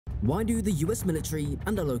Why do the US military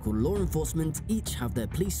and the local law enforcement each have their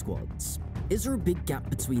police squads? Is there a big gap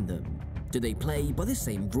between them? Do they play by the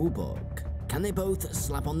same rulebook? Can they both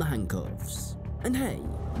slap on the handcuffs? And hey,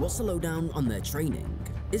 what's the lowdown on their training?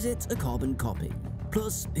 Is it a carbon copy?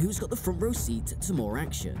 Plus, who's got the front row seat to more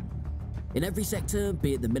action? In every sector,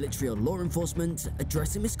 be it the military or law enforcement,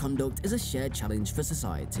 addressing misconduct is a shared challenge for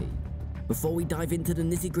society. Before we dive into the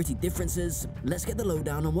nitty-gritty differences, let's get the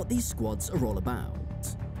lowdown on what these squads are all about.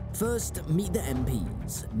 First, meet the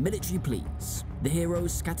MPs, military police, the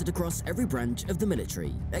heroes scattered across every branch of the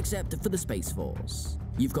military, except for the Space Force.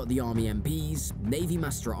 You've got the Army MPs, Navy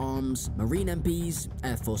Master-at-Arms, Marine MPs,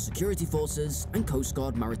 Air Force Security Forces, and Coast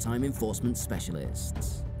Guard Maritime Enforcement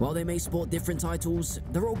Specialists. While they may sport different titles,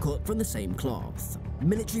 they're all cut from the same cloth.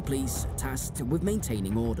 Military police tasked with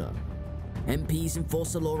maintaining order. MPs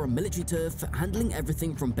enforce the law on military turf, handling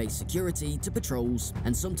everything from base security to patrols,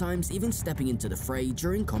 and sometimes even stepping into the fray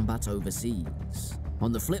during combat overseas.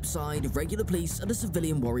 On the flip side, regular police are the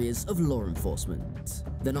civilian warriors of law enforcement.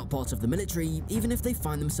 They're not part of the military, even if they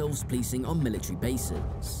find themselves policing on military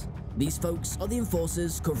bases. These folks are the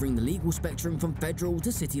enforcers covering the legal spectrum from federal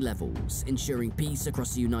to city levels, ensuring peace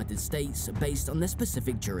across the United States based on their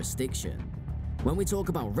specific jurisdiction. When we talk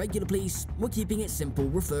about regular police, we're keeping it simple,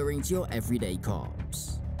 referring to your everyday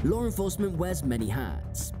cops. Law enforcement wears many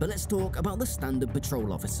hats, but let's talk about the standard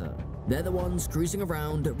patrol officer. They're the ones cruising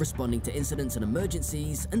around, responding to incidents and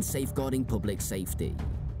emergencies, and safeguarding public safety.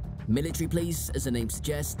 Military police, as the name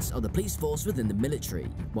suggests, are the police force within the military,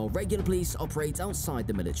 while regular police operate outside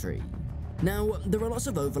the military. Now, there are lots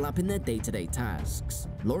of overlap in their day-to-day tasks.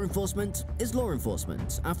 Law enforcement is law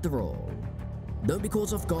enforcement, after all. Don't be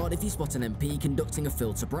caught off guard if you spot an MP conducting a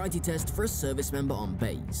field sobriety test for a service member on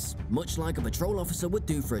base, much like a patrol officer would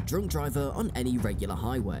do for a drunk driver on any regular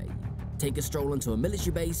highway. Take a stroll onto a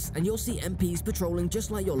military base and you'll see MPs patrolling just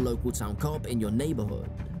like your local town cop in your neighborhood.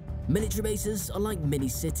 Military bases are like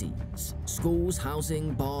mini-cities. Schools,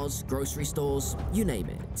 housing, bars, grocery stores, you name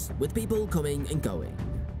it, with people coming and going.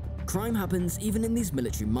 Crime happens even in these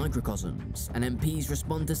military microcosms, and MPs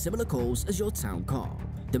respond to similar calls as your town cop.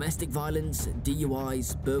 Domestic violence,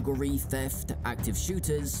 DUIs, burglary, theft, active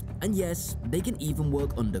shooters, and yes, they can even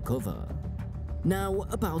work undercover. Now,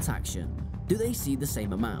 about action. Do they see the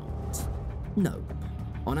same amount? No.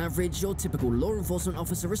 On average, your typical law enforcement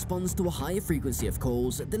officer responds to a higher frequency of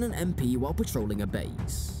calls than an MP while patrolling a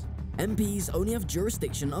base. MPs only have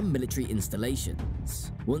jurisdiction on military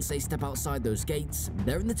installations. Once they step outside those gates,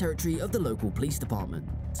 they're in the territory of the local police department.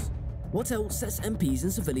 What else sets MPs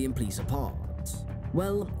and civilian police apart?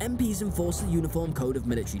 Well, MPs enforce the Uniform Code of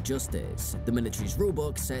Military Justice, the military's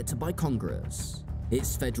rulebook set by Congress.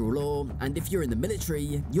 It's federal law, and if you're in the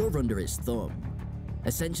military, you're under its thumb.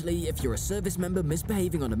 Essentially, if you're a service member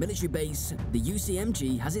misbehaving on a military base, the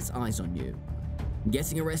UCMG has its eyes on you.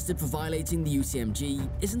 Getting arrested for violating the UCMG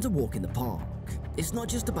isn't a walk in the park. It's not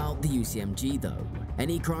just about the UCMG though.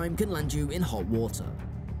 Any crime can land you in hot water.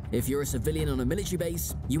 If you're a civilian on a military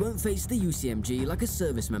base, you won't face the UCMG like a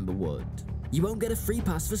service member would. You won't get a free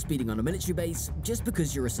pass for speeding on a military base just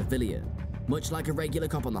because you're a civilian. Much like a regular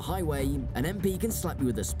cop on the highway, an MP can slap you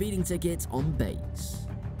with a speeding ticket on base.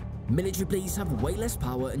 Military police have way less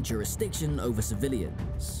power and jurisdiction over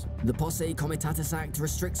civilians. The Posse Comitatus Act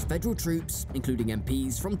restricts federal troops, including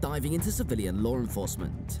MPs, from diving into civilian law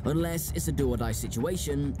enforcement, unless it's a do-or-die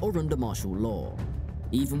situation or under martial law.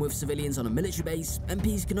 Even with civilians on a military base,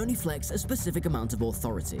 MPs can only flex a specific amount of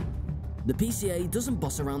authority. The PCA doesn't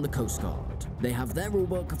boss around the Coast Guard. They have their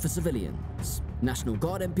rulebook for civilians. National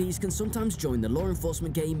Guard MPs can sometimes join the law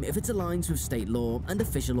enforcement game if it aligns with state law and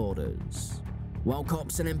official orders. While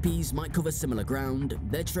cops and MPs might cover similar ground,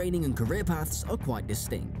 their training and career paths are quite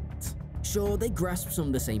distinct. Sure, they grasp some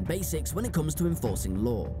of the same basics when it comes to enforcing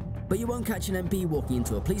law, but you won't catch an MP walking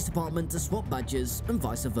into a police department to swap badges and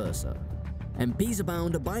vice versa. MPs are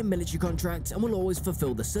bound by a military contract and will always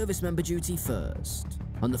fulfill the service member duty first.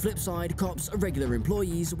 On the flip side, cops are regular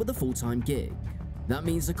employees with a full-time gig. That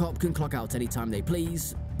means a cop can clock out anytime they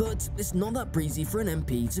please, but it's not that breezy for an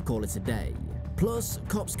MP to call it a day. Plus,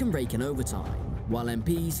 cops can rake in overtime, while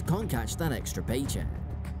MPs can't catch that extra paycheck.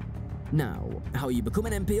 Now, how you become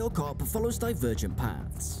an MP or cop follows divergent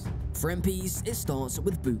paths. For MPs, it starts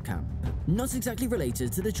with boot camp, not exactly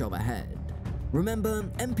related to the job ahead. Remember,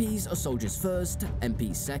 MPs are soldiers first,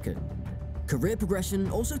 MPs second. Career progression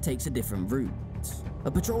also takes a different route.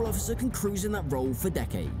 A patrol officer can cruise in that role for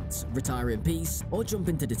decades, retire in peace, or jump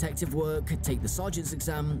into detective work, take the sergeant's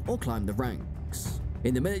exam, or climb the ranks.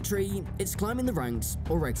 In the military, it's climbing the ranks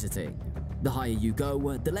or exiting. The higher you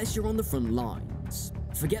go, the less you're on the front lines.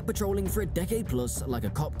 Forget patrolling for a decade plus like a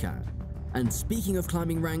cop can. And speaking of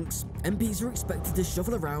climbing ranks, MPs are expected to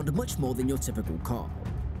shuffle around much more than your typical cop.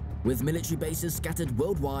 With military bases scattered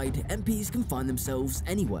worldwide, MPs can find themselves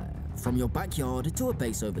anywhere, from your backyard to a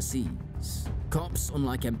base overseas. Cops,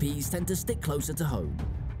 unlike MPs, tend to stick closer to home.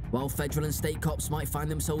 While federal and state cops might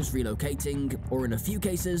find themselves relocating, or in a few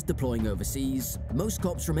cases deploying overseas, most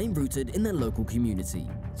cops remain rooted in their local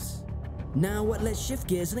communities. Now, let's shift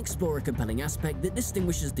gears and explore a compelling aspect that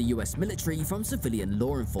distinguishes the US military from civilian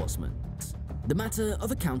law enforcement: the matter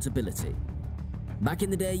of accountability. Back in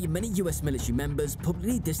the day, many US military members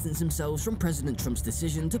publicly distanced themselves from President Trump's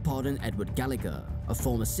decision to pardon Edward Gallagher, a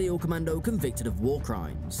former SEAL commando convicted of war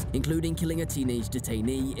crimes, including killing a teenage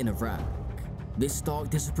detainee in Iraq. This stark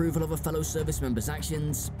disapproval of a fellow service member's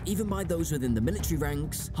actions, even by those within the military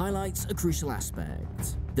ranks, highlights a crucial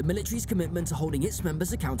aspect: the military's commitment to holding its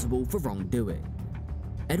members accountable for wrongdoing.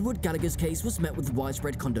 Edward Gallagher's case was met with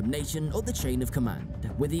widespread condemnation up the chain of command,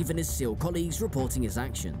 with even his SEAL colleagues reporting his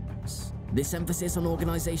actions. This emphasis on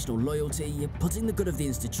organizational loyalty, putting the good of the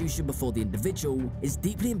institution before the individual, is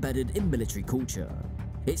deeply embedded in military culture.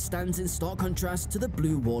 It stands in stark contrast to the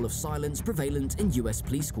blue wall of silence prevalent in US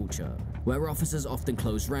police culture, where officers often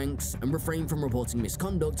close ranks and refrain from reporting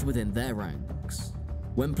misconduct within their ranks.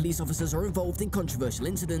 When police officers are involved in controversial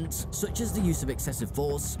incidents, such as the use of excessive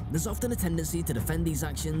force, there's often a tendency to defend these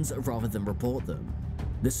actions rather than report them.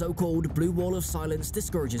 The so-called blue wall of silence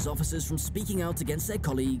discourages officers from speaking out against their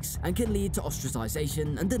colleagues and can lead to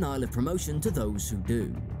ostracization and denial of promotion to those who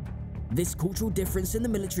do. This cultural difference in the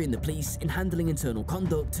military and the police in handling internal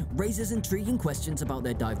conduct raises intriguing questions about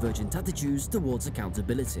their divergent attitudes towards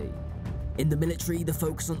accountability. In the military, the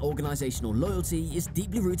focus on organizational loyalty is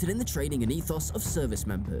deeply rooted in the training and ethos of service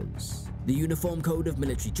members. The Uniform Code of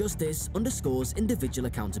Military Justice underscores individual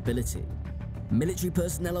accountability. Military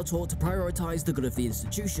personnel are taught to prioritize the good of the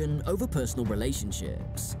institution over personal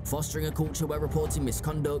relationships, fostering a culture where reporting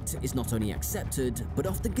misconduct is not only accepted, but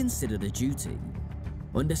often considered a duty.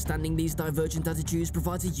 Understanding these divergent attitudes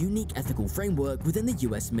provides a unique ethical framework within the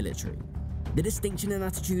US military. The distinction in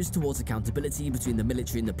attitudes towards accountability between the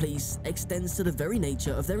military and the police extends to the very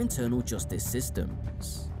nature of their internal justice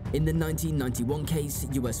systems. In the 1991 case,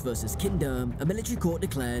 US vs. Kinder, a military court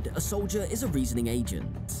declared a soldier is a reasoning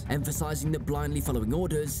agent, emphasizing that blindly following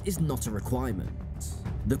orders is not a requirement.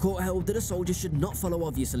 The court held that a soldier should not follow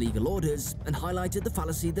obvious illegal orders and highlighted the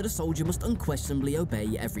fallacy that a soldier must unquestionably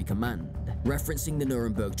obey every command, referencing the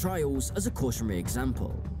Nuremberg trials as a cautionary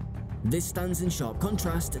example. This stands in sharp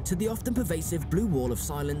contrast to the often pervasive blue wall of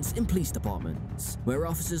silence in police departments, where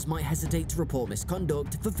officers might hesitate to report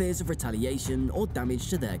misconduct for fears of retaliation or damage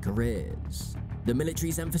to their careers. The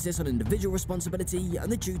military's emphasis on individual responsibility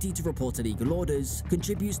and the duty to report illegal orders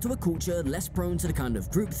contributes to a culture less prone to the kind of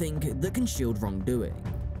groupthink that can shield wrongdoing.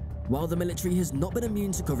 While the military has not been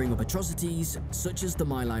immune to covering up atrocities, such as the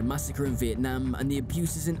My Lai massacre in Vietnam and the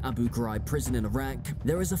abuses in Abu Ghraib prison in Iraq,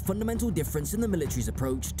 there is a fundamental difference in the military's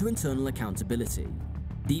approach to internal accountability.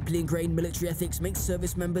 Deeply ingrained military ethics make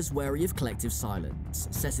service members wary of collective silence,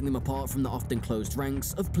 setting them apart from the often closed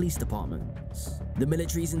ranks of police departments. The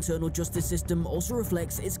military's internal justice system also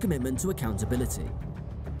reflects its commitment to accountability.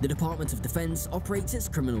 The Department of Defense operates its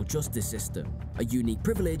criminal justice system, a unique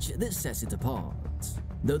privilege that sets it apart.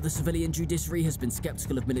 Though the civilian judiciary has been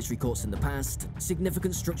skeptical of military courts in the past,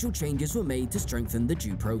 significant structural changes were made to strengthen the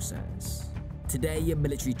due process. Today,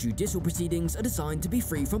 military judicial proceedings are designed to be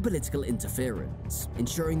free from political interference,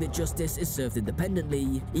 ensuring that justice is served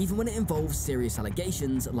independently, even when it involves serious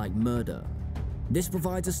allegations like murder. This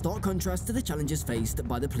provides a stark contrast to the challenges faced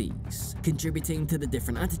by the police, contributing to the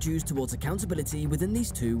different attitudes towards accountability within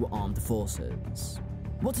these two armed forces.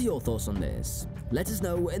 What are your thoughts on this? Let us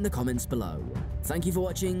know in the comments below. Thank you for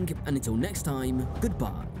watching, and until next time,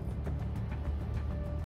 goodbye.